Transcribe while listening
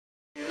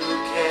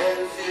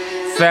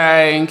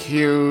Thank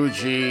you,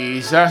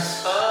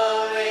 Jesus.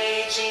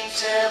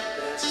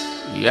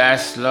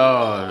 Yes,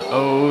 Lord,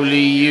 only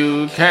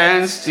you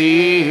can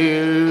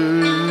steal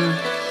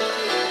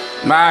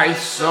my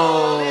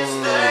soul.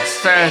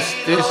 Thirst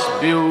this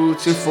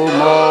beautiful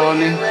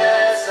morning.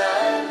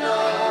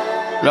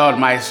 Lord,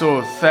 my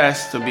soul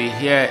thirsts to be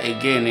here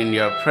again in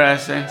your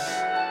presence.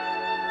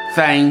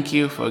 Thank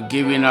you for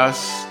giving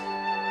us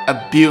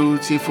a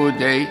beautiful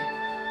day.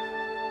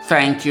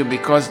 Thank you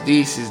because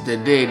this is the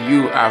day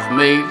you have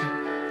made.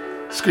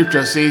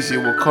 Scripture says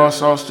you will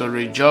cause us to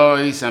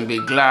rejoice and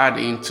be glad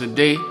in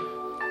today.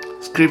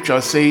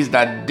 Scripture says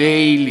that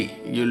daily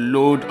you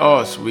load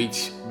us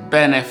with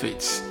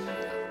benefits.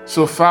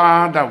 So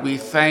Father, we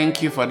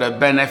thank you for the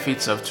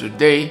benefits of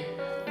today.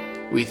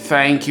 We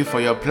thank you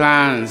for your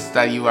plans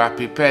that you are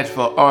prepared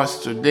for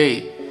us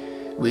today.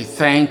 We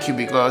thank you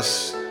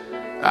because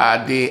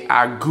they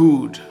are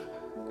good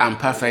and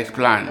perfect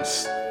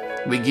plans.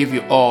 We give you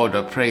all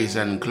the praise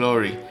and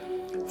glory.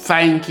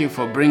 Thank you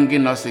for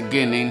bringing us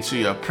again into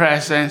your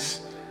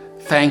presence.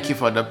 Thank you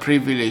for the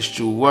privilege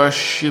to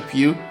worship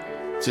you,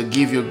 to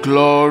give you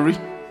glory,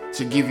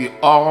 to give you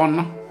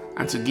honor,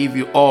 and to give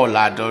you all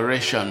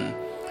adoration.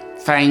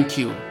 Thank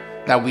you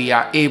that we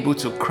are able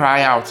to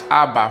cry out,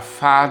 Abba,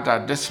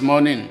 Father, this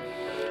morning.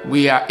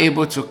 We are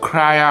able to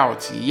cry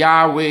out,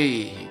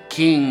 Yahweh,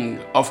 King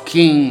of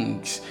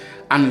kings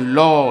and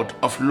Lord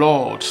of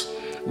lords.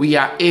 We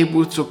are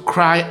able to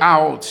cry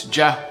out,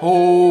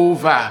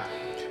 Jehovah,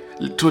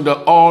 to the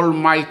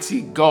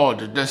Almighty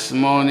God this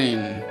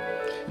morning.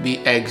 Be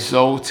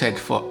exalted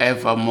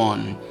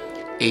forevermore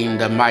in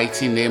the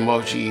mighty name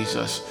of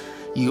Jesus.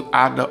 You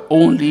are the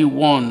only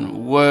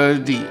one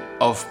worthy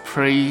of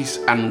praise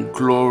and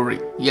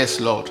glory. Yes,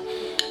 Lord,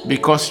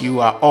 because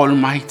you are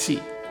almighty.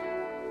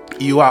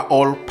 You are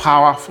all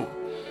powerful.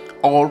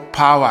 All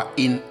power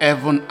in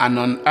heaven and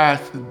on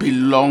earth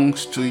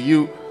belongs to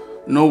you.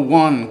 No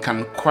one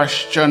can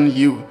question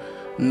you.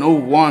 No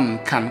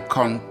one can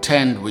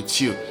contend with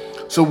you.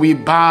 So we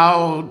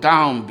bow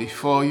down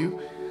before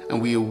you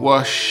and we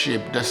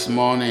worship this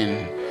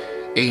morning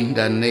in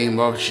the name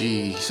of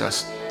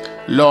Jesus.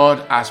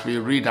 Lord, as we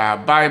read our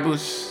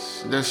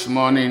Bibles this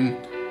morning,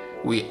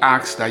 we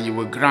ask that you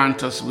will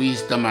grant us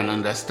wisdom and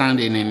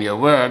understanding in your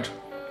word,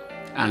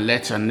 and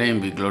let your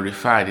name be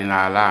glorified in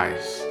our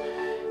lives.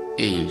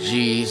 In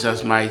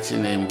Jesus' mighty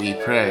name we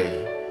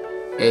pray.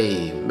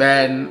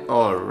 Amen.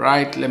 All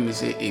right, let me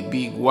say a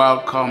big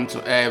welcome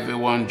to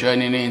everyone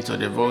joining into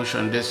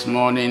devotion this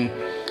morning.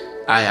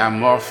 I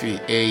am Murphy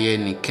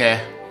Eyenike.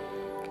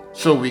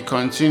 So we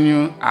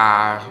continue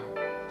our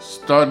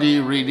study,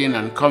 reading,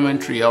 and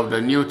commentary of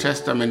the New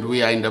Testament.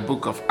 We are in the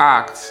book of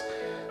Acts.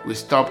 We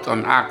stopped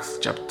on Acts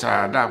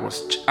chapter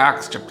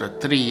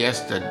 3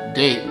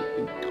 yesterday.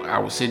 I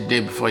would say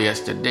day before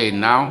yesterday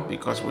now,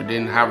 because we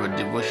didn't have a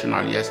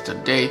devotional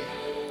yesterday,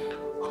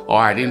 or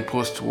I didn't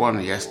post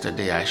one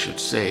yesterday, I should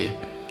say.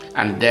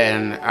 And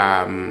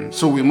then,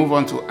 so we move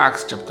on to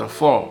Acts chapter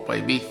 4. But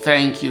a big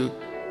thank you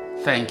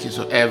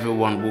to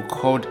everyone who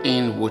called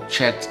in, who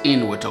checked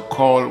in with a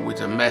call, with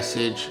a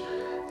message.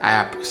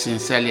 I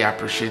sincerely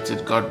appreciate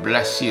it. God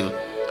bless you.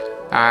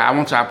 I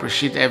want to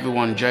appreciate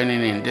everyone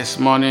joining in this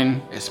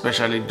morning,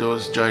 especially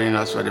those joining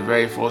us for the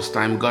very first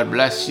time. God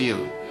bless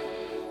you.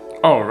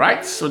 All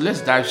right, so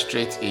let's dive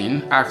straight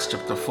in. Acts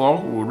chapter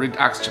 4. We'll read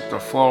Acts chapter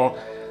 4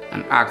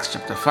 and Acts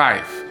chapter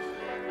 5.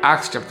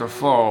 Acts chapter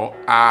 4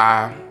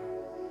 are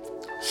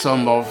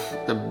some of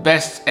the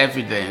best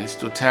evidence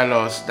to tell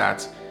us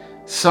that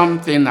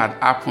something had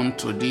happened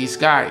to these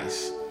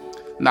guys.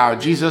 Now,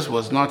 Jesus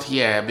was not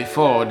here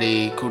before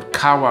they could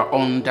cower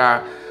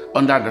under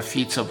the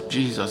feet of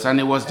Jesus, and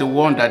he was the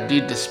one that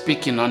did the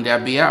speaking on their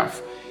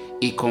behalf.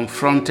 He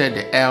confronted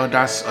the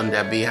elders on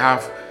their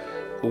behalf.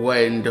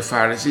 When the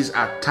Pharisees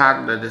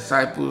attacked the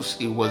disciples,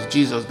 it was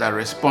Jesus that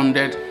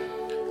responded.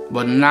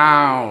 But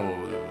now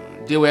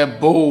they were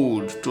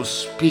bold to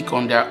speak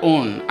on their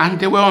own, and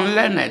they were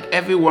unlearned.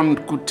 Everyone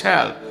could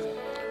tell.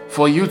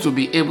 For you to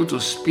be able to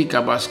speak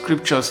about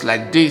scriptures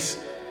like this,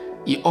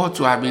 you ought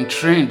to have been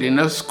trained in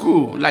a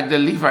school like the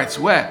Levites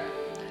were.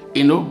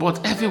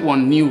 But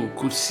everyone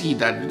could see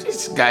that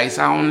these guys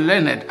are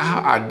unlearned.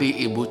 How are they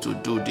able to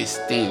do these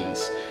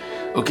things?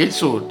 Okay,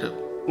 so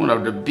one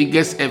of the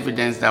biggest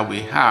evidence that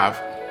we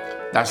have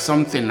that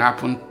something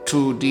happened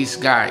to these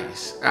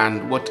guys,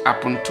 and what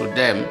happened to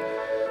them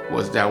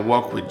was their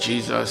walk with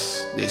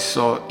Jesus. They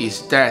saw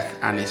his death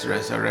and his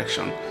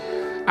resurrection.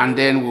 And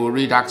then we'll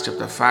read Acts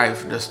chapter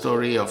 5, the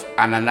story of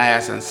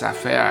Ananias and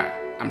Sapphira.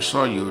 I'm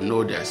sure you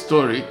know their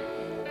story,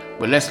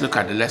 but let's look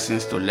at the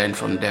lessons to learn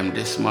from them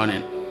this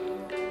morning.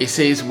 It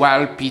says,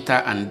 while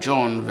Peter and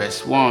John,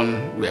 verse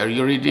 1, we are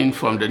reading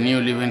from the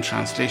New Living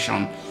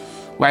Translation.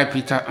 While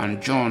Peter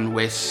and John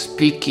were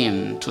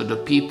speaking to the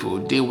people,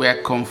 they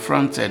were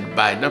confronted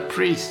by the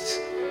priests.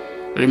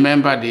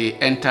 Remember, they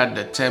entered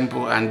the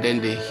temple and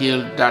then they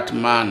healed that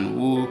man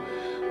who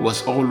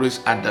was always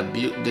at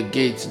the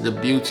gate, the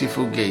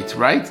beautiful gate,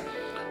 right?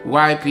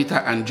 While Peter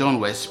and John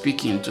were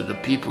speaking to the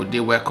people,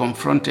 they were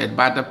confronted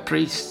by the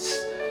priests.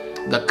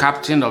 the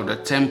captain of the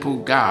temple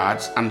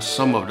guards, and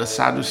some of the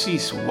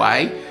Sadducees.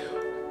 Why?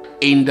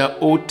 In the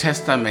Old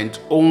Testament,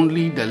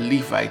 only the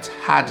Levites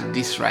had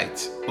this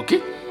right.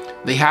 Okay?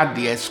 They had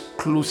the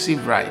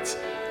exclusive right.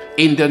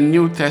 In the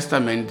New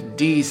Testament,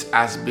 this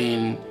has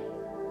been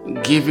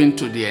given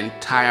to the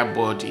entire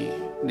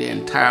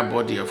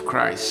body of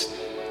Christ.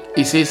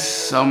 It says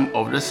some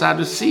of the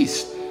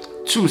Sadducees.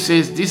 2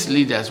 says these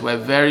leaders were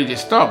very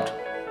disturbed.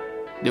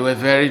 They were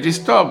very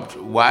disturbed.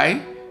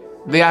 Why?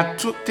 They are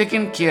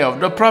taking care of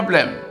the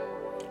problem.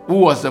 Who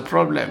was the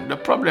problem? The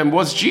problem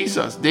was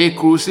Jesus. They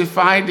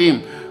crucified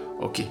him.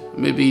 Okay,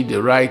 maybe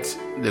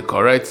the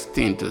correct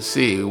thing to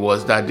say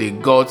was that they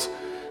got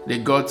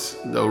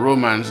the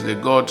Romans, they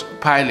got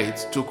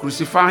Pilate to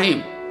crucify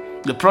him.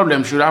 The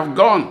problem should have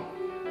gone.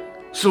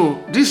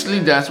 So these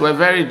leaders were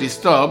very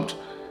disturbed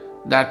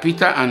that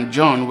Peter and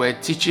John were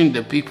teaching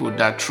the people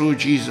that through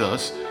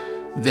Jesus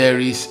there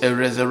is a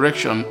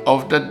resurrection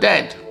of the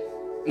dead.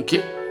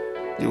 Okay?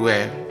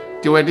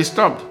 They were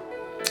disturbed.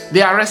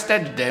 They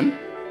arrested them,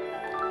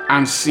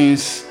 and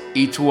since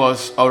it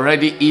was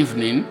already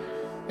evening,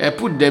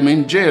 put them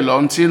in jail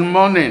until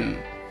morning.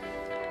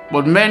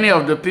 But many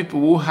of the people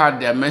who heard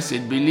their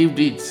message believed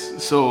it.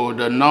 So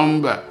the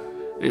number,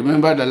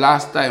 remember the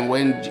last time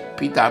when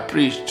Peter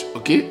preached,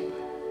 okay?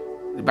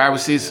 The Bible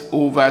says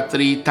over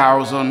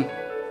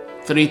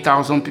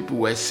 3,000 people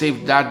were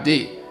saved that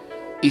day.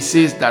 It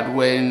says that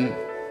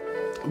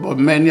but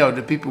many of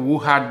the people who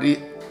heard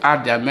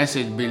their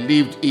message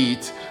believed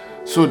it.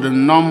 So the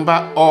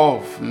number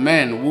of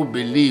men who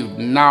believed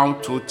now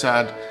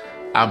totaled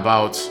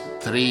about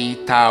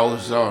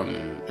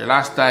 3,000. The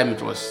last time it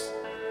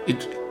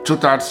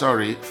totaled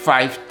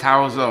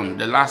 5,000.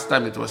 The last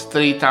time it was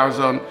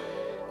 3,000,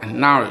 and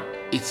now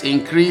it's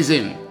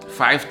increasing,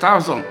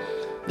 5,000.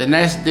 The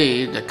next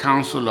day, the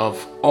council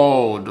of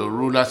all the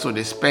rulers, so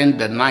they spent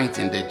the night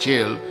in the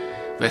jail.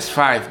 Verse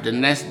 5, the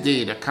next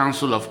day, the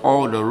council of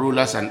all the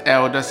rulers and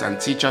elders and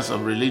teachers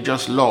of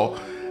religious law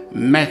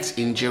met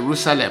in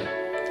Jerusalem.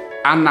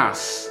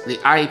 Annas, the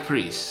high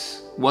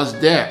priest, was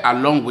there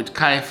along with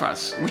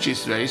Caiaphas, which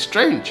is very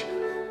strange.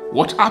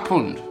 What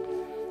happened?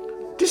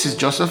 This is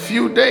just a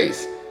few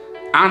days.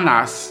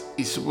 Annas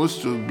is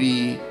supposed to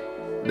be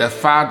the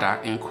father,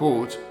 in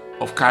quote,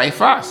 of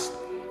Caiaphas.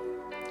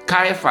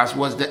 Caiaphas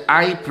was the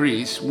high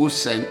priest who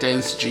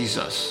sentenced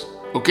Jesus.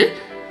 Okay?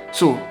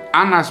 So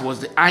Annas was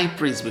the high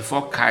priest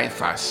before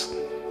Caiaphas.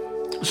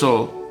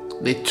 So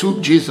they took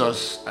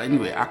Jesus,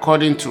 anyway,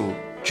 according to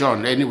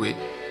John,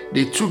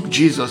 they took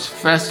Jesus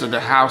first to the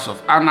house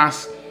of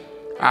Annas.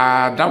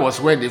 That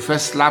was where they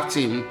first slapped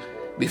him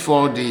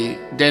before they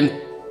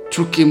then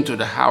took him to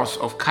the house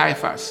of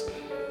Caiaphas.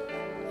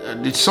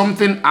 Did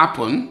something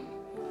happen?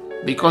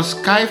 Because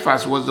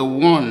Caiaphas was the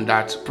one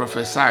that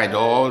prophesied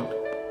or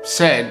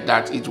said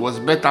that it was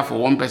better for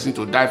one person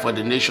to die for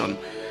the nation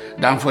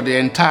than for the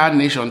entire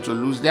nation to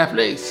lose their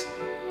place.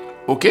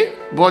 Okay?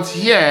 But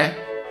here,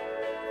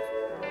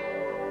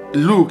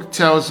 Luke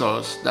tells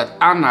us that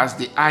Annas,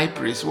 the high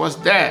priest, was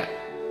there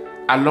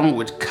along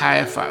with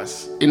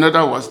Caiaphas. In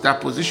other words, their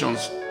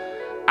positions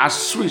are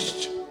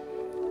switched.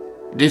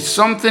 Did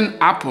something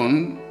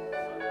happen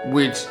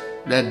with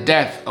the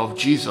death of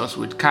Jesus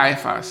with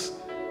Caiaphas?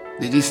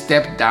 Did he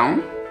step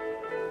down?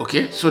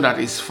 Okay, so that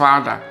his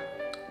father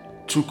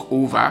took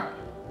over.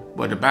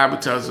 But the Bible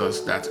tells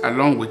us that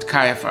along with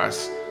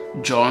Caiaphas,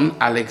 John,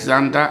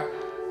 Alexander,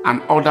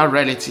 and other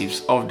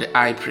relatives of the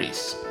high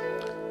priest,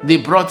 they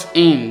brought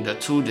in the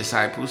 2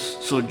 disciples.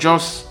 So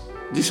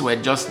these were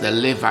just the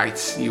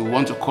Levites. You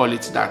want to call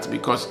it that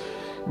because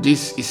it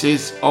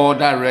says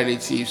other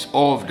relatives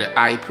of the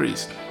high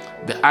priest.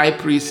 The high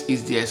priest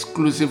is the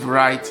exclusive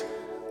right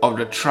of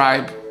the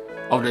tribe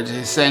of the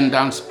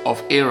descendants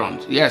of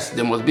Aaron. Yes,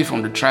 they must be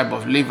from the tribe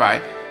of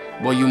Levi,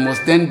 but you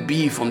must then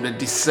be from the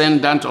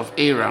descendant of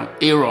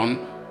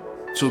Aaron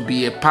to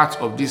be a part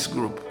of this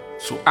group.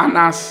 So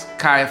Annas,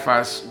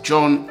 Caiaphas,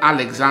 John,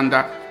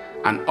 Alexander,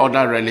 and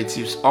other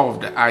relatives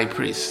of the high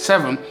priest.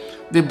 7,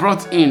 they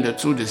brought in the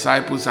 2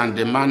 disciples and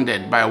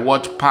demanded, by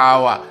what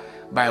power,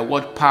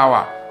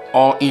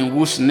 or in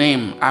whose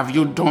name have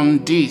you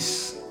done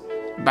this?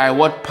 By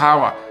what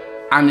power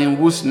and in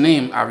whose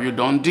name have you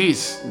done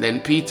this?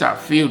 Then Peter,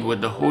 filled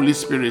with the Holy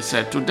Spirit,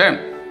 said to them,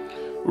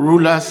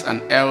 rulers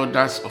and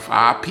elders of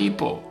our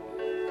people,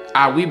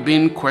 are we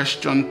being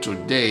questioned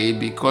today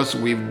because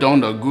we've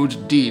done a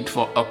good deed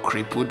for a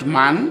crippled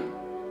man?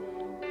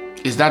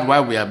 Is that why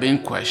we are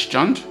being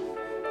questioned?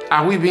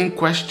 Are we being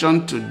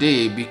questioned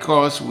today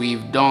because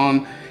we've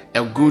done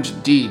a good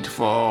deed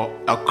for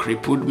a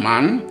crippled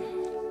man?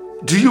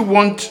 Do you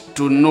want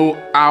to know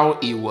how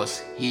he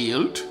was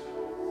healed?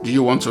 Do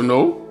you want to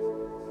know?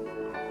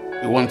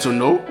 You want to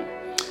know?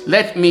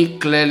 Let me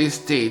clearly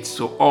state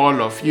to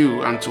all of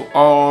you and to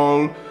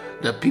all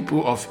the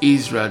people of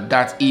Israel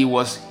that he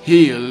was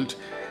healed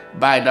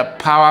by the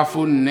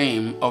powerful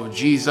name of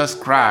Jesus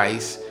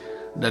Christ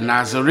the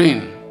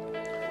Nazarene,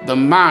 the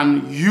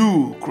man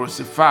you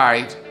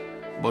crucified,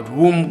 but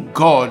whom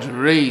God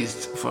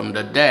raised from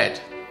the dead.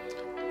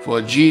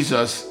 For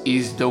Jesus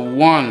is the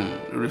one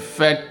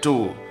referred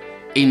to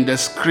in the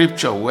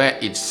scripture where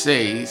it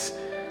says,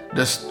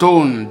 the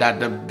stone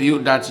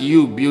that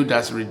you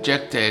builders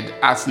rejected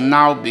has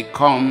now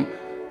become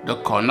the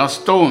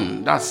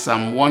cornerstone. That's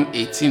Psalm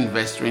 118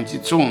 verse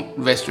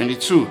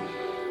 22.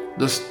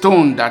 The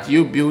stone that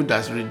you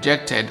builders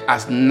rejected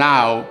has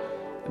now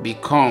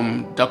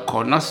become the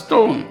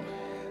cornerstone.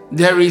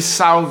 There is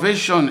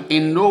salvation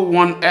in no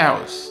one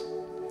else.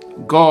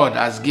 God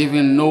has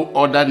given no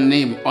other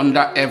name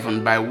under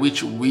heaven by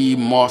which we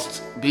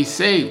must be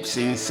saved.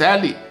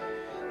 Sincerely,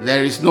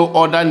 there is no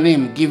other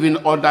name given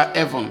under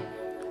heaven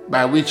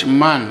by which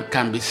man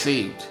can be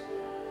saved.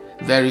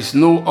 There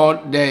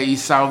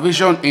is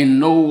salvation in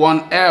no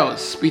one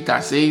else. Peter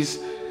says,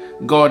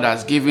 God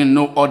has given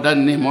no other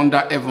name under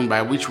heaven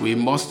by which we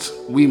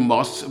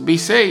must be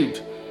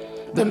saved.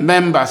 The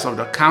members of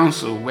the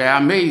council were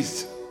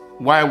amazed.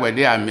 Why were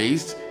they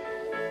amazed?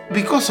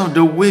 Because of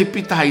the way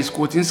Peter is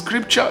quoting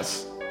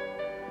scriptures.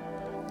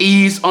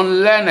 He is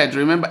unlearned.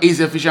 Remember, he's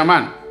a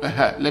fisherman.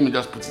 Let me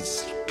just put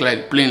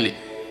it plainly.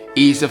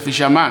 He is a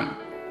fisherman.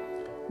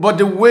 But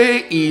the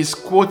way he is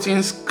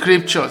quoting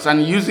scriptures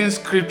and using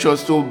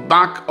scriptures to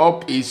back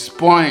up his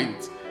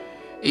point,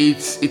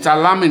 it's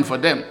alarming for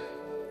them.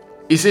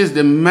 He says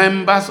the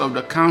members of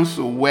the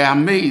council were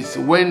amazed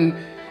when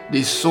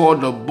they saw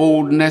the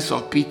boldness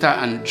of Peter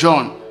and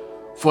John,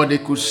 for they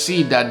could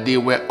see that they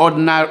were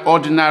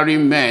ordinary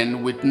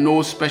men with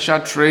no special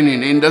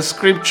training in the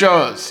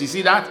scriptures. You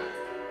see that?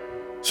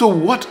 So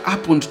what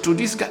happened to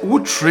this guy?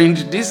 Who trained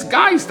these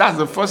guys? That's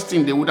the first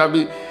thing they would have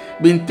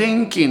been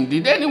thinking.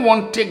 Did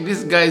anyone take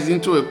these guys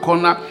into a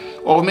corner,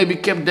 or maybe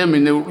kept them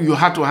you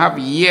had to have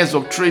years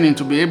of training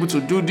to be able to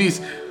do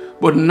this?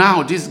 But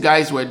now these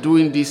guys were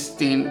doing this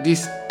thing,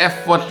 this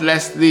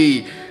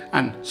effortlessly,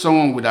 and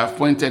someone would have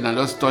pointed and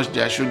just touched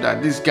their shoulder.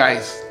 These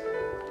guys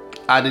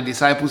are the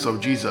disciples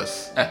of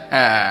Jesus.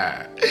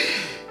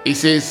 He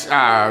says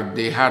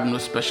they had no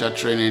special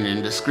training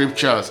in the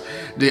scriptures.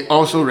 They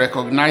also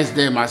recognized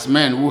them as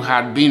men who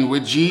had been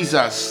with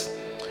Jesus.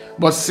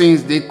 But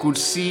since they could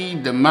see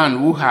the man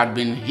who had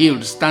been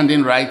healed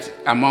standing right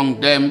among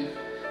them,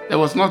 there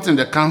was nothing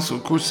the council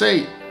could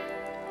say.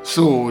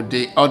 So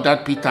they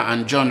ordered Peter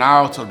and John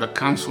out of the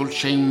council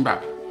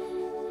chamber.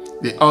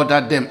 They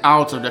ordered them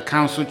out of the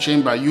council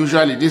chamber.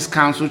 Usually this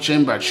council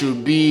chamber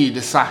should be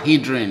the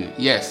sanhedrin,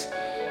 yes.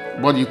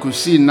 But you could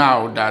see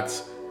now that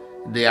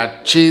they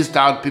have chased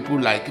out people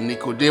like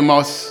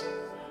Nicodemus.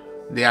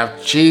 They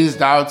have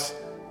chased out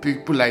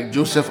people like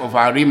Joseph of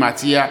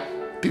Arimathea,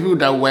 people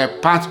that were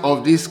part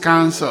of this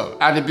council.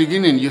 At the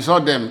beginning, you saw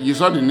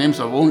the names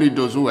of only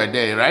those who were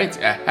there, right?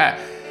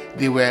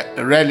 They were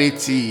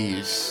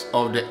relatives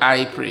of the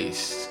high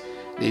priest.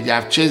 They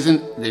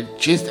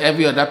chased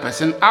every other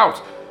person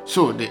out.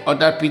 So they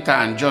ordered Peter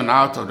and John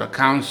out of the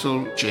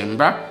council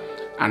chamber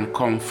and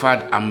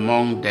conferred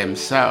among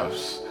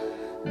themselves.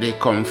 They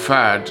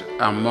conferred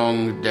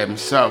among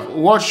themselves.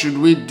 What should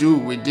we do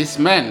with these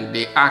men?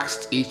 They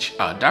asked each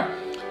other.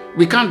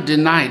 We can't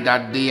deny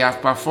that they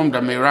have performed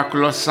a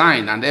miraculous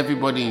sign, and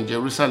everybody in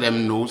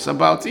Jerusalem knows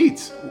about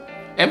it.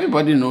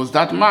 Everybody knows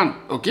that man,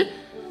 okay?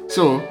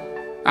 So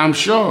I'm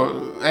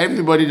sure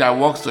everybody that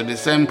walks to the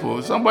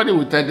temple, somebody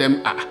will tell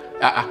them,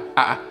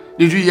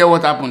 did you hear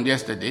what happened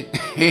yesterday?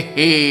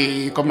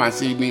 Hey, come and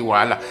see me,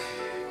 voila.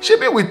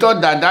 Maybe we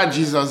thought that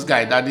Jesus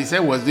guy that they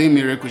said was doing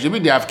miracles, maybe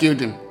they have killed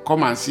him.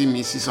 Come and see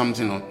me, see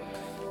something.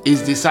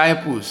 His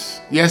disciples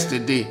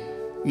yesterday,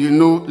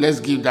 let's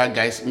give that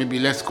guy, maybe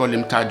let's call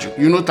him Taju.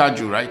 You know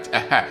Taju, right?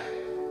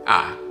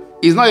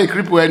 He's not a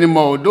cripple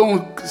anymore.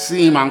 Don't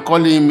see him and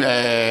call him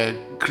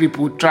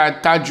crippled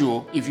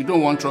Taju if you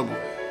don't want trouble.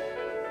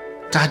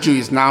 Taju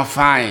is now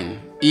fine.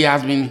 He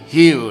has been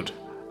healed.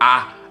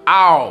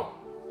 Ow!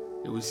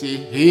 They will say,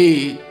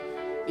 hey,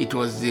 it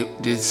was the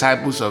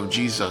disciples of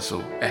Jesus.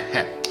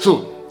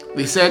 So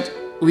they said,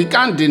 we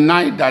can't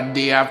deny that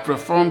they have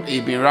performed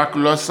a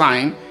miraculous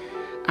sign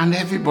and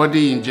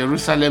everybody in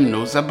Jerusalem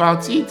knows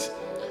about it.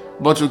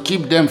 But to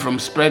keep them from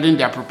spreading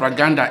their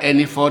propaganda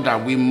any further,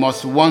 we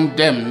must warn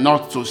them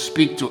not to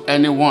speak to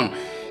anyone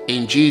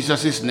in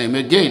Jesus' name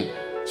again.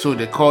 So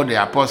they called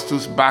the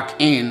apostles back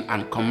in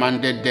and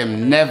commanded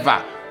them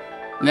never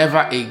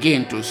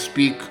again to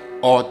speak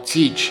or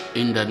teach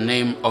in the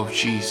name of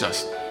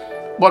Jesus.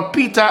 But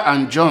Peter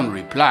and John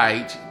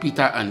replied,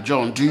 Peter and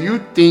John, do you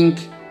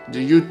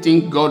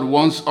think God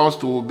wants us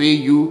to obey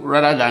you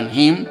rather than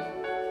him?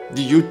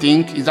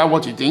 Is that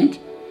what you think?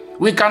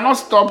 We cannot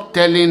stop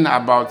telling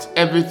about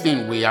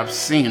everything we have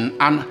seen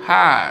and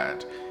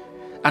heard.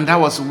 And that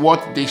was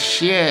what they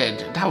shared.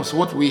 That was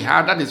what we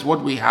had. That is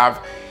what we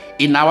have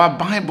in our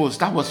Bibles.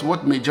 That was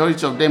what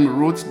majority of them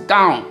wrote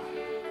down.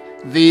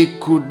 They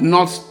could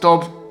not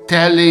stop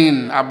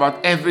telling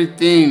about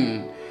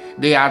everything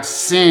they had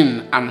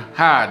seen and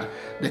heard.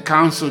 The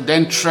council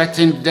then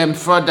threatened them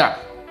further,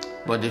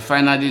 but they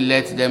finally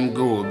let them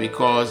go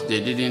because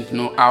they didn't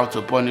know how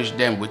to punish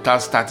them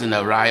without starting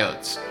a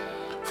riot.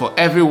 For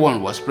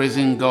everyone was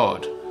praising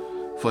God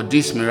for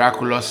this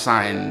miraculous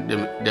sign,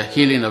 the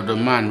healing of the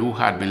man who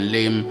had been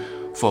lame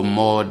for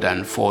more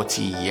than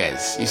 40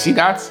 years. You see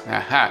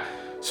that?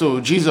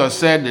 So Jesus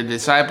said the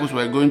disciples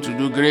were going to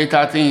do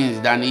greater things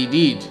than he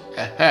did.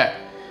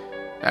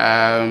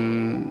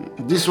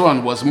 This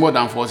one was more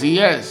than 40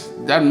 years.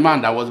 That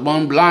man that was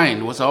born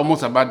blind was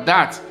almost about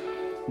that.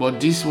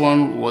 But this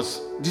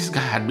guy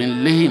had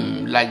been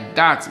lame like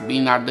that,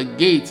 being at the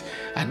gate.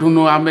 I don't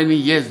know how many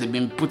years they've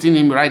been putting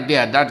him right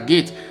there at that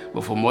gate,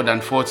 but for more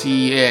than 40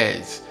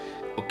 years.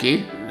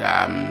 Okay,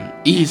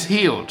 he is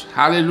healed.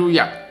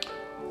 Hallelujah.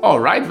 All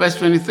right, verse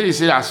 23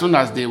 says, as soon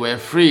as they were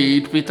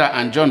freed, Peter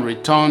and John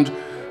returned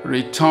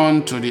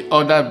to the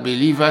other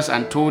believers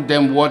and told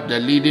them what the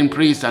leading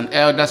priests and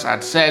elders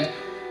had said.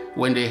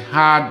 When they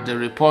heard the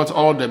report,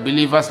 all the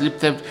believers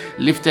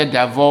lifted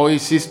their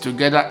voices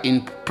together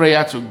in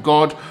prayer to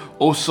God.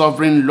 O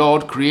sovereign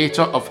Lord,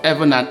 creator of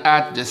heaven and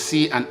earth, the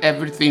sea and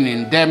everything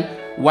in them.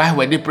 Why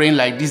were they praying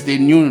like this? They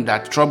knew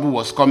that trouble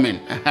was coming.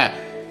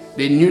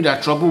 They knew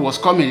that trouble was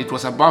coming. It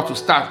was about to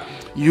start.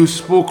 You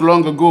spoke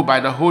long ago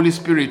by the Holy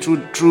Spirit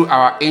through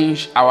our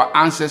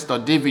ancestor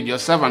David, your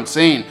servant,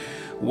 saying,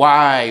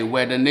 why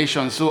were the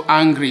nations so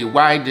angry?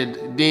 Why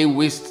did they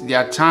waste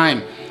their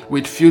time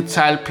with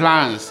futile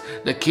plans?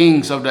 The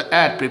kings of the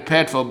earth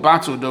prepared for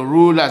battle. The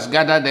rulers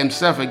gathered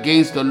themselves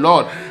against the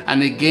Lord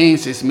and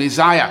against his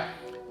Messiah.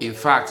 In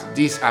fact,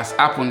 this has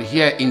happened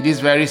here in this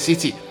very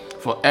city.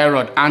 For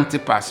Herod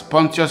Antipas,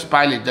 Pontius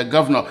Pilate, the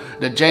governor,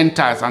 the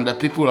Gentiles, and the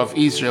people of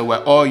Israel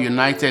were all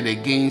united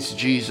against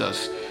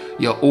Jesus,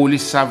 your holy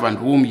servant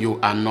whom you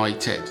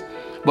anointed.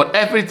 But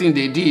everything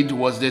they did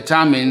was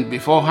determined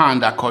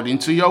beforehand according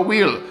to your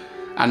will.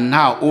 And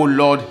now, O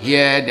Lord,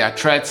 hear their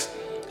threats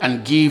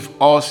and give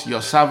us,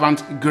 your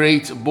servant,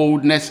 great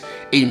boldness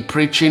in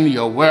preaching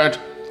your word.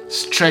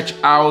 Stretch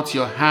out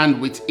your hand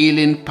with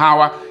healing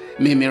power.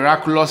 May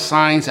miraculous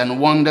signs and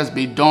wonders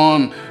be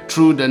done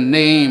through the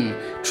name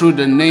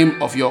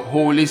of your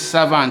holy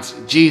servant,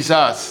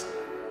 Jesus.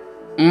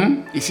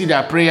 You see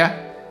that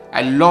prayer?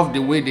 I love the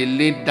way they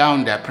laid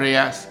down their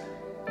prayers.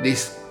 They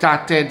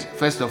started,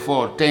 first of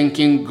all,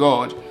 thanking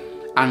God,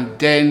 and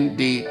then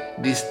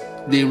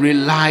they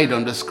relied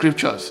on the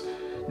scriptures.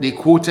 They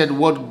quoted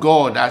what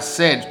God has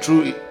said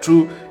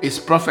through his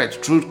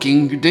prophet, through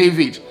King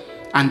David,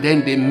 and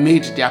then they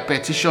made their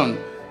petition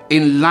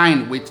in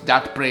line with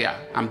that prayer.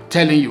 I'm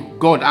telling you,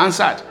 God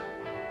answered.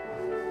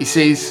 They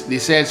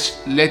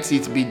says, let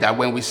it be that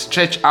when we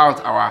stretch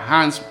out our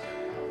hands,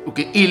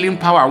 healing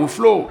power will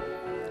flow.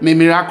 May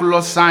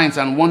miraculous signs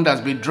and wonders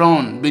be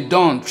done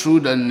through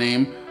the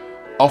name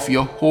of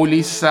your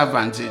holy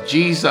servant,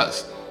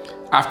 Jesus.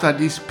 After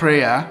this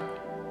prayer,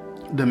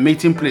 the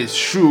meeting place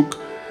shook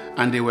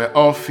and they were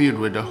all filled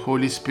with the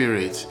Holy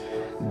Spirit.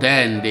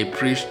 Then they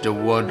preached the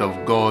word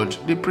of God.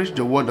 They preached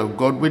the word of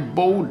God with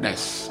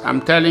boldness.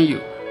 I'm telling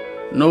you,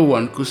 no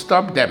one could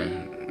stop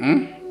them.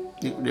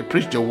 They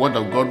preached the word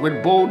of God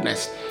with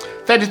boldness.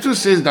 32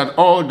 says that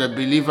all the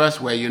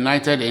believers were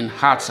united in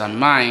hearts and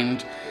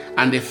mind,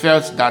 and they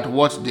felt that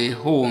what they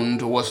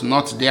owned was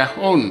not their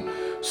own.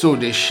 So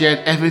they shared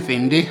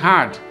everything they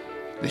had.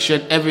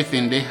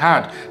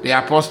 The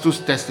apostles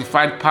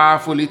testified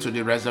powerfully to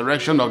the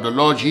resurrection of the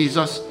Lord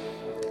Jesus,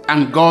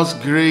 and God's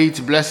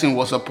great blessing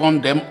was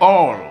upon them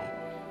all.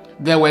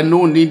 There were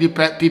no needy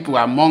people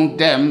among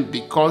them,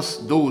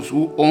 because those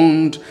who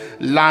owned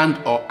land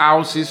or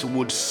houses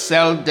would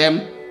sell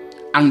them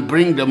and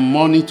bring the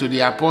money to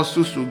the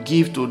apostles to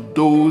give to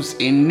those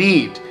in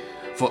need.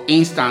 For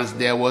instance,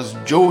 there was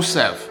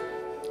Joseph,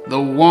 the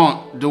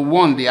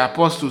one the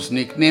apostles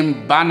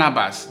nicknamed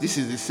Barnabas. This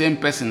is the same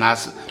person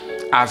as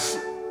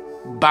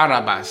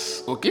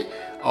Barabbas, or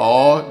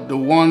the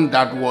one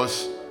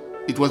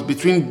it was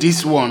between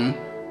this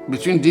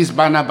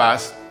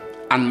Barnabas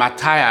and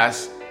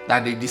Matthias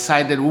that they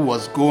decided who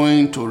was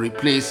going to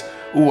replace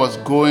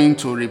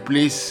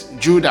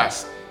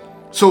Judas.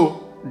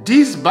 So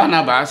this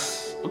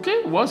Barnabas,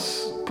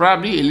 was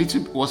probably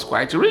was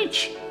quite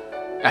rich.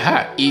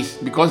 Is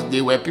because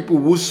they were people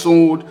who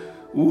sold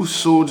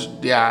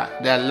their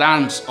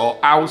lands or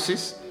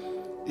houses.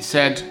 He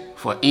said,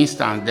 for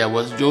instance, there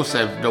was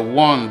Joseph, the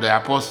one the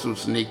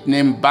apostles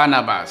nicknamed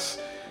Barnabas,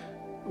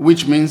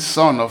 which means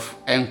son of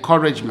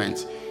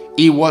encouragement.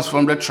 He was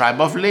from the tribe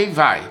of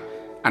Levi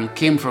and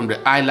came from the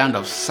island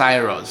of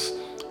Cyrus.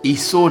 He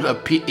sold a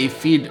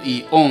field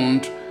he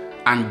owned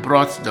and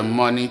brought the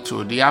money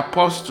to the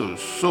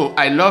apostles. So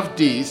I love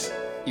this.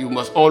 You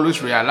must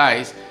always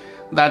realize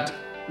that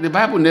the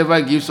Bible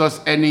never gives us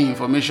any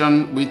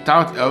information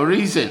without a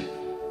reason.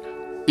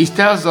 It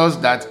tells us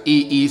that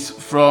he is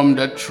from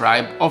the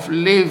tribe of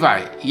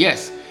Levi.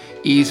 Yes,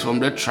 he is from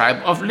the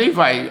tribe of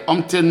Levi.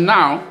 Until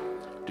now,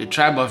 the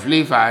tribe of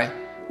Levi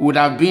would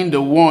have been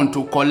the one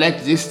to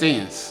collect these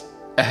things.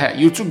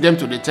 You took them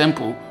to the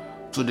temple,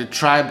 to the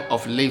tribe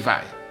of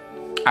Levi.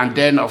 And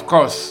then, of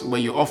course,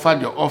 when you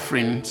offered your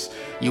offerings,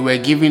 you were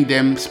giving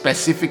them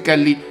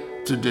specifically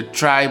to the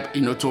tribe,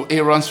 to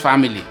Aaron's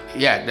family.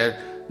 Yeah,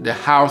 the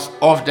house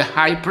of the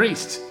high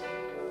priest.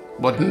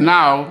 But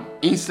now,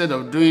 instead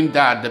of doing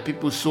that, the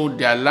people sold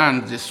their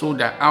lands, they sold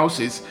their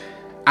houses,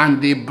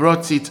 and they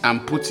brought it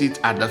and put it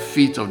at the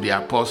feet of the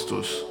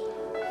apostles.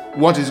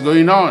 What is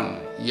going on?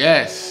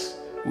 Yes,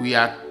 we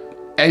are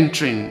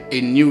entering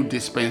a new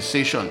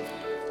dispensation.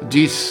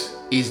 This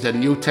is the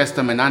New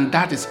Testament, and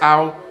that is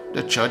how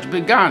the church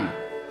began.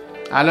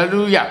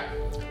 Hallelujah.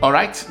 All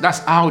right, that's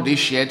how they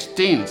shared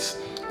things.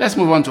 Let's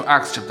move on to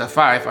Acts chapter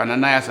 5,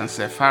 Ananias and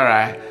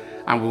Sapphira,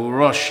 and we'll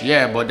rush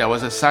here. But there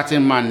was a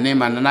certain man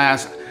named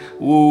Ananias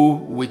who,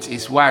 with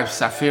his wife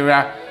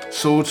Sapphira,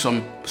 sold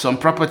some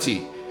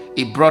property.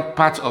 He brought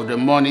part of the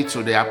money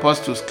to the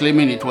apostles,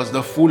 claiming it was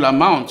the full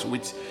amount.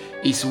 With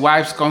his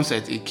wife's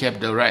consent, he kept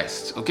the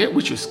rest. Okay,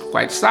 which is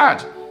quite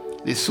sad.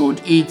 They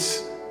sold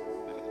it.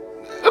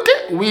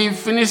 Okay, we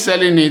finished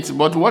selling it,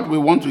 but what we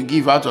want to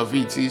give out of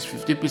it is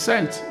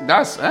 50%.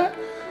 That's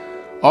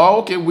or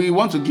okay, we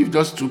want to give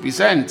just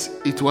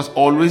 2%. It was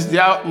always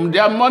their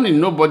money.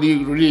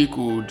 Nobody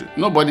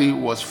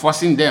was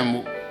forcing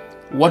them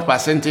what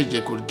percentage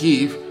they could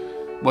give.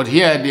 But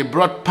here they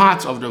brought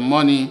part of the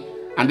money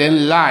and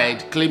then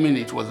lied, claiming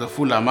it was the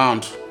full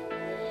amount.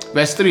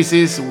 Verse 3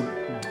 says,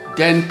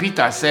 Then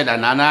Peter said,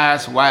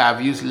 Ananias, why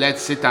have you let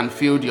Satan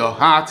fill your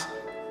heart?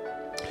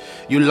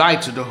 You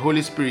lied to the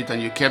Holy Spirit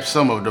and you kept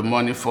some of the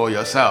money for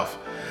yourself.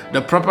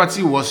 The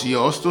property was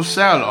yours to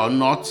sell or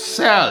not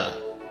sell,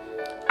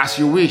 as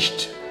you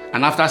wished.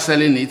 And after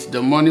selling it,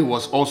 the money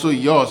was also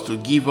yours to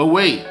give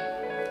away.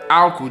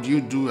 How could you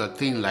do a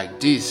thing like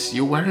this?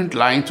 You weren't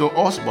lying to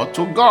us, but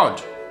to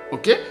God.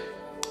 Okay?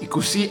 You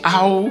could see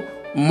how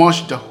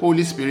much the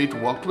Holy Spirit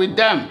worked with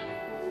them.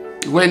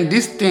 When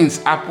these things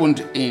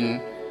happened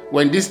in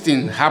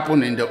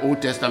the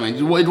Old Testament,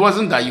 it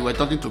wasn't that you were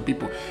talking to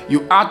people.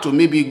 You had to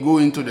maybe go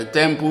into the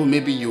temple,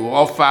 maybe you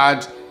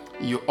offered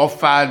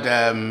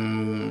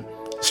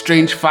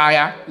strange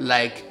fire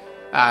like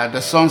the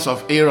sons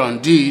of Aaron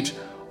did,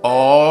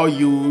 or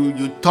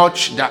you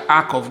touch the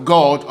ark of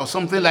God or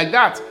something like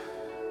that.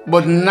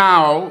 But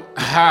now,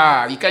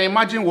 you can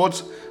imagine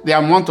what the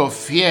amount of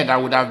fear that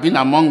would have been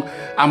among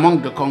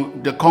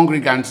the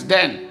congregants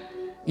then.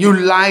 You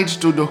lied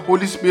to the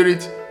Holy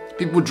Spirit,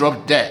 people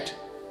dropped dead.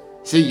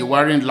 Say you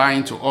weren't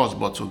lying to us,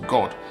 but to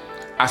God.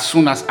 As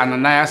soon as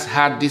Ananias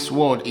heard this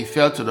word, he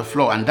fell to the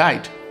floor and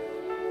died.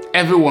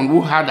 Everyone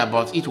who heard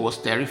about it was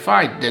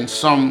terrified. Then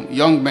some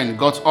young men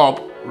got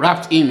up,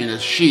 wrapped him in a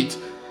sheet,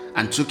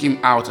 and took him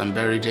out and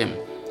buried him.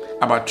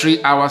 About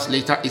 3 hours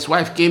later, his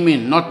wife came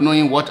in, not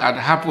knowing what had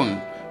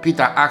happened.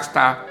 Peter asked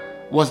her,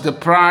 Was this the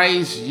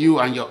price you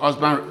and your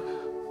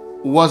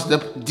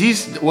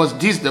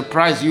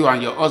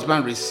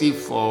husband received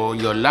for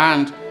your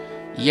land?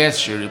 Yes,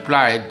 she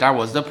replied, that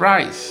was the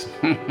price.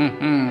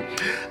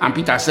 And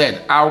Peter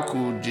said, How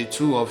could the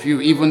two of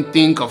you even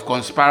think of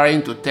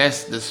conspiring to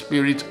test the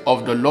Spirit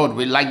of the Lord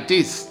like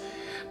this?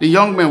 The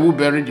young men who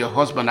buried your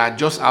husband are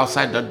just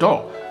outside the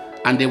door,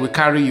 and they will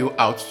carry you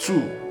out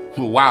too.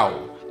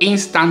 Wow.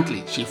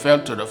 Instantly, she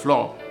fell to the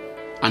floor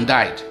and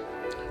died.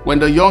 When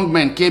the young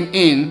men came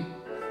in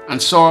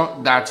and saw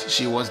that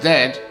she was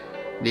dead,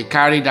 they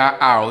carried her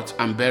out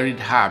and buried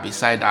her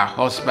beside her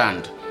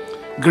husband.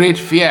 Great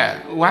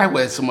fear. Why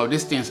were some of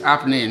these things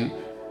happening?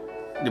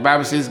 The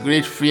Bible says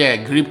great fear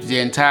gripped the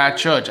entire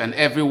church and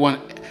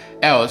everyone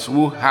else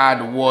who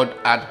heard what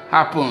had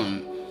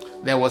happened.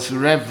 There was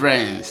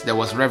reverence. There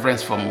was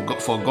reverence for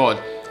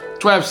God.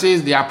 12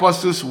 says the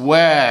apostles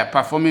were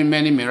performing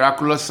many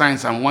miraculous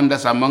signs and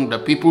wonders among the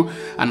people,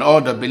 and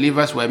all the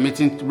believers were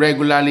meeting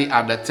regularly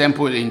at the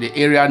temple in the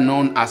area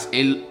known as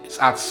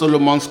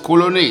Solomon's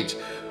Colonnade.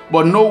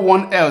 But no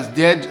one else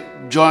dared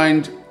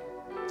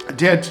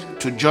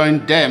to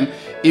join them,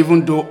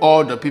 even though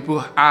all the people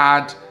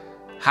had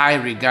high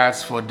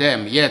regards for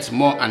them. Yet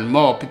more and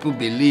more people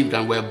believed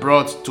and were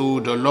brought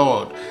to the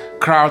Lord.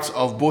 Crowds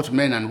of both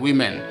men and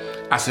women.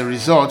 As a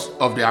result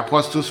of the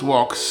apostles'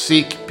 work,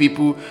 sick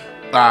people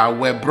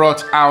were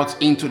brought out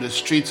into the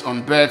streets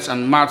on beds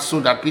and mats so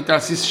that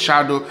Peter's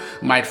shadow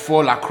might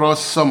fall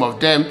across some of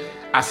them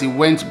as he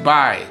went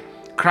by.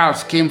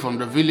 Crowds came from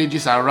the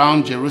villages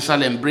around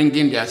Jerusalem,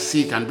 bringing their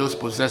sick and those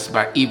possessed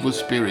by evil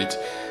spirits,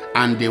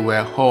 and they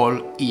were all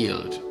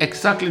healed.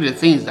 Exactly the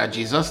things that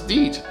Jesus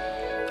did.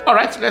 All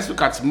right, let's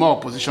look at more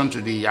opposition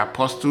to the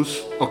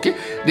apostles. Okay,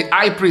 the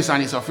high priest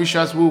and his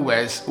officials who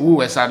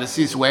were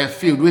Sadducees were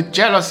filled with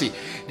jealousy.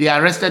 They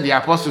arrested the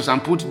apostles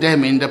and put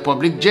them in the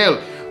public jail.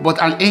 But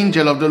an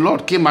angel of the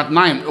Lord came at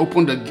night,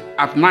 opened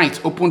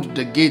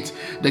the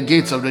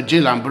gates of the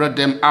jail and brought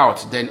them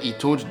out. Then he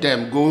told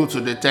them, go to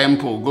the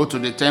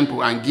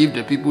temple and give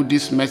the people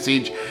this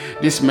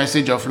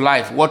message of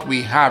life. What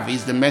we have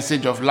is the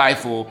message of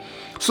life.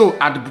 So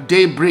at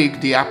daybreak,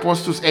 the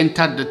apostles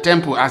entered the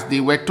temple as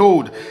they were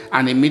told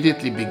and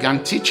immediately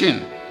began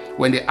teaching.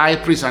 When the high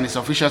priest and his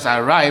officials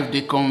arrived,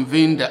 they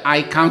convened the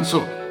high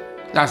council.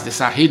 That's the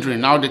sanhedrin.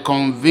 Now they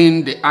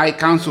convened the high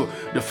council,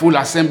 the full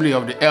assembly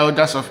of the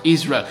elders of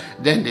Israel.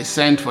 Then they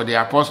sent for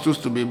the apostles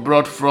to be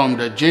brought from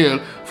the jail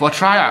for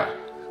trial.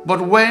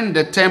 But when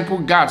the temple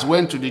guards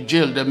went to the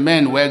jail, the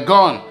men were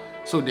gone.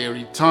 So they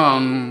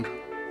returned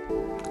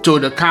to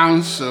the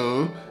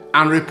council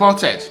and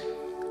reported.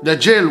 The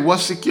jail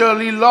was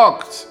securely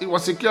locked. It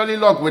was securely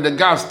locked with the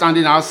guards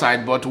standing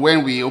outside, but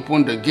when we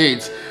opened the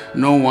gates,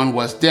 no one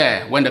was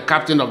there. When the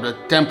captain of the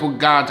temple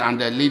guard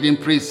and the leading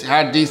priests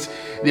heard this,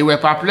 they were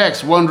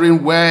perplexed,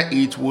 wondering where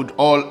it would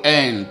all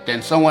end.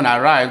 Then someone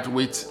arrived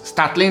with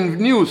startling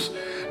news.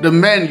 The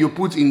men you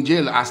put in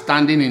jail are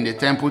standing in the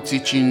temple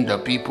teaching the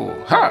people.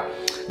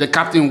 The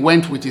captain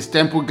went with his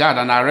temple guard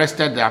and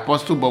arrested the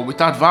apostle, but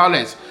without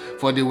violence,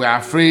 for they were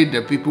afraid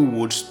the people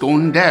would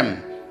stone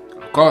them.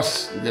 Of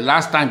course, the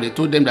last time they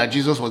told them that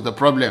Jesus was the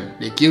problem,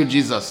 they killed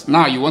Jesus.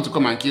 Now you want to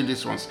come and kill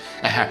these ones.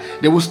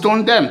 They will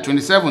stone them.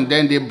 27,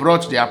 then they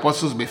brought the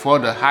apostles before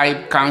the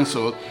high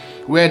council,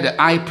 where the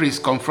high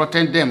priest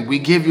confronted them. We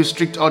gave you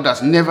strict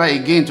orders never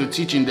again to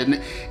teach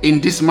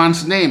in this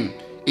man's name.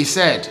 He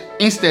said,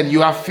 instead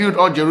you have filled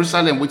all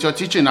Jerusalem with your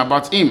teaching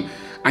about him,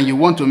 and you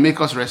want to make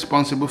us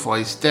responsible for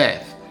his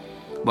death.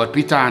 But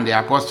Peter and the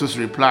apostles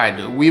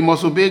replied, we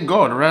must obey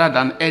God rather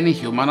than any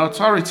human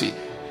authority.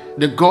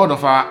 The God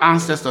of our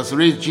ancestors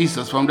raised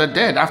Jesus from the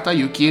dead after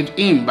you killed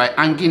him by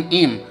hanging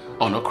him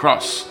on a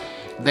cross.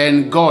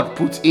 Then God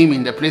put him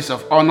in the place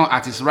of honor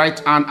at his right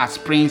hand as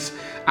Prince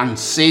and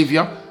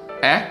Savior.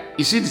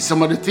 You see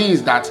some of the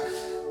things that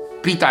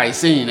Peter is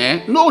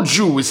saying. No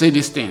Jew will say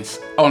these things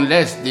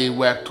unless they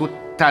were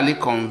totally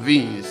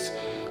convinced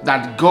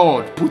that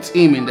God put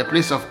him in the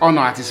place of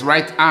honor at his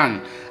right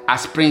hand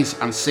as Prince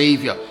and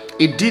Savior.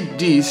 He did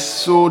this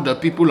so the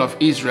people of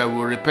Israel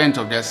will repent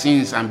of their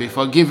sins and be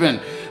forgiven.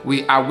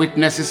 We are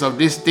witnesses of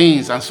these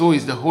things, and so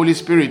is the Holy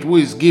Spirit, who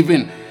is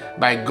given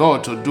by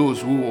God to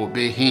those who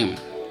obey him.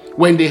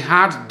 When they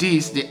heard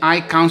this, the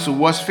high council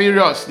was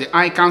furious.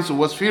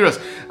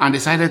 And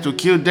decided to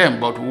kill them.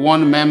 But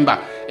one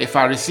member, a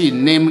Pharisee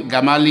named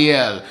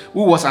Gamaliel,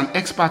 who was an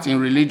expert in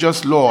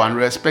religious law and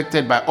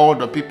respected by all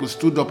the people,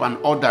 stood up and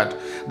ordered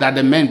that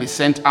the men be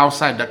sent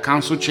outside the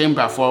council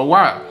chamber for a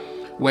while.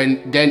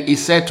 Then he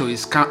said to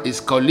his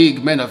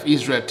colleague, men of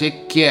Israel,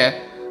 take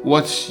care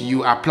what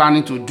you are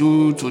planning to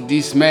do to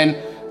these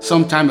men.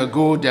 Some time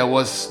ago, there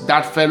was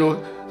that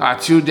fellow,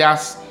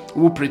 Theudas,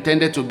 who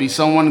pretended to be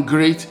someone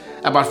great.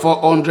 About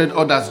 400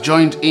 others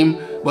joined him,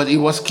 but he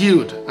was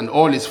killed, and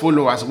all his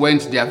followers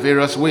went their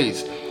various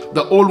ways.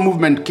 The whole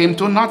movement came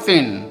to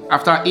nothing.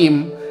 After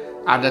him,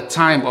 at the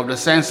time of the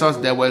census,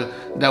 there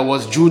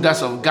was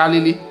Judas of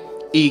Galilee.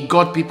 He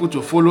got people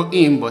to follow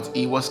him, but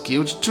he was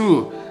killed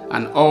too,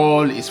 and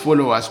all his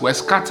followers were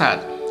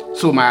scattered.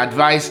 So my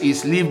advice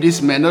is, leave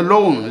these men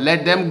alone.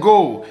 Let them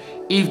go.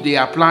 If they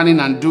are planning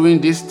and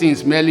doing these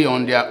things merely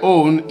on their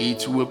own,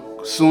 it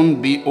will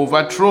soon be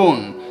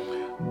overthrown.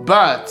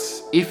 But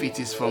if it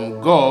is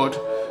from God,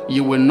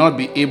 you will not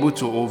be able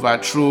to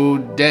overthrow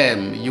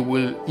them.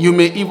 You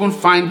may even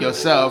find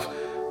yourself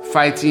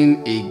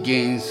fighting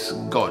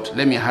against God.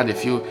 Let me add a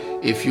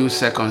few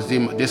seconds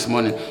this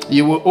morning.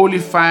 You will only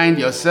find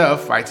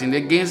yourself fighting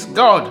against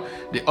God.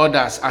 The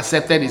others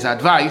accepted his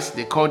advice.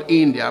 They called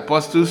in the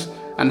apostles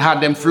and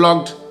had them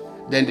flogged.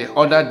 Then they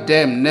ordered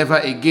them never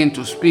again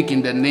to speak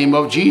in the name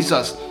of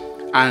Jesus,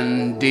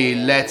 and they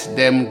let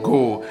them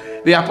go.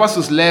 The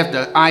apostles left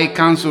the high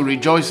council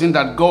rejoicing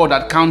that God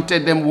had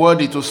counted them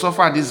worthy to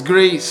suffer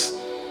disgrace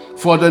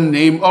for the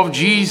name of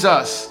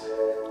Jesus.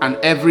 And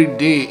every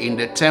day in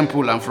the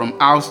temple and from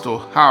house to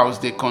house,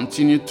 they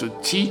continued to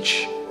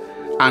teach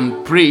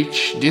and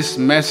preach this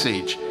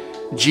message: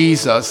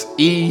 Jesus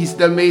is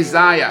the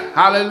Messiah.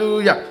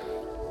 Hallelujah.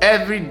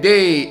 Every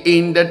day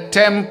in the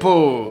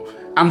temple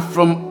and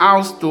from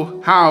house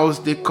to house,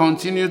 they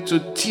continued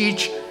to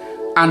teach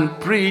and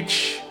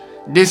preach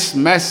this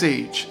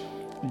message: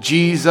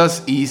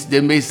 Jesus is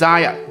the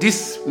Messiah.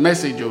 This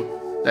message,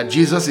 that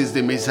Jesus is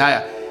the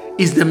Messiah,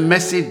 is the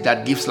message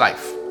that gives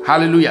life.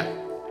 Hallelujah.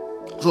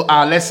 So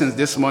our lessons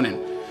this morning,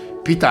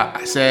 Peter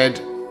said,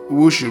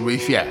 who should we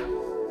fear?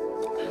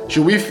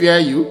 Should we fear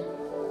you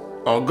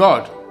or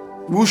God?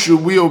 Who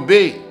should we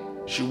obey?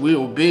 Should we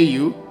obey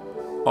you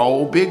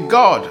or obey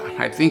God?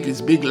 I think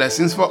it's big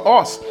lessons for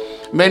us.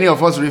 Many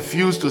of us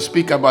refuse to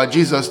speak about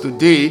Jesus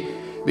today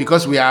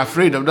because we are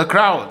afraid of the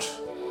crowd.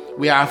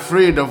 We are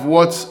afraid of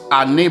what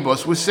our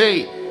neighbors will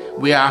say.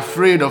 We are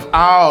afraid of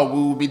how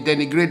we will be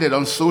denigrated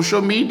on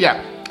social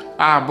media.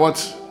 But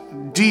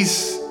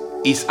this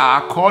is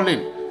our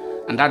calling,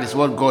 and that is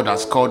what God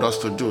has called us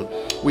to do.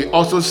 We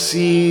also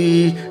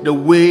see the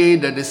way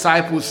the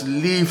disciples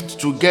lived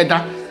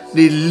together.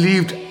 They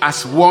lived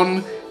as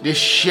one. They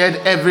shared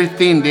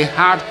everything they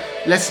had.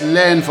 Let's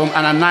learn from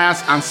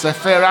Ananias and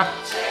Sapphira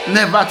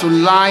never to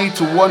lie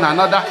to one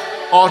another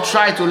or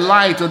try to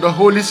lie to the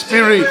Holy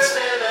Spirit.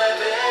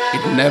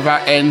 It never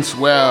ends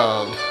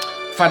well.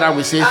 Father,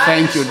 we say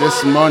thank you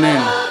this morning.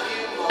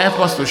 Help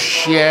us to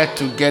share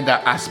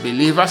together as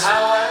believers.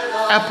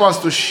 Help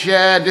us to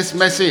share this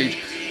message,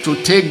 to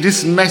take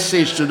this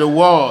message to the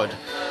world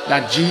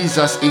that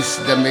Jesus is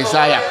the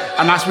Messiah.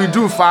 And as we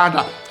do,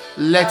 Father,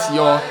 let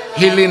your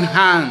healing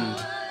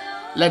hand,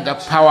 let the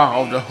power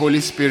of the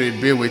Holy Spirit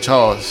be with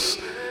us.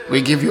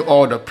 We give you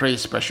all the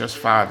praise, precious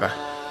Father.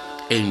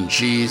 In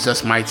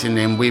Jesus' mighty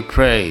name we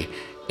pray.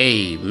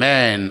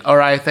 Amen. All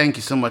right. Thank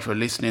you so much for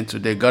listening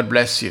today. God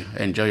bless you.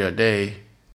 Enjoy your day.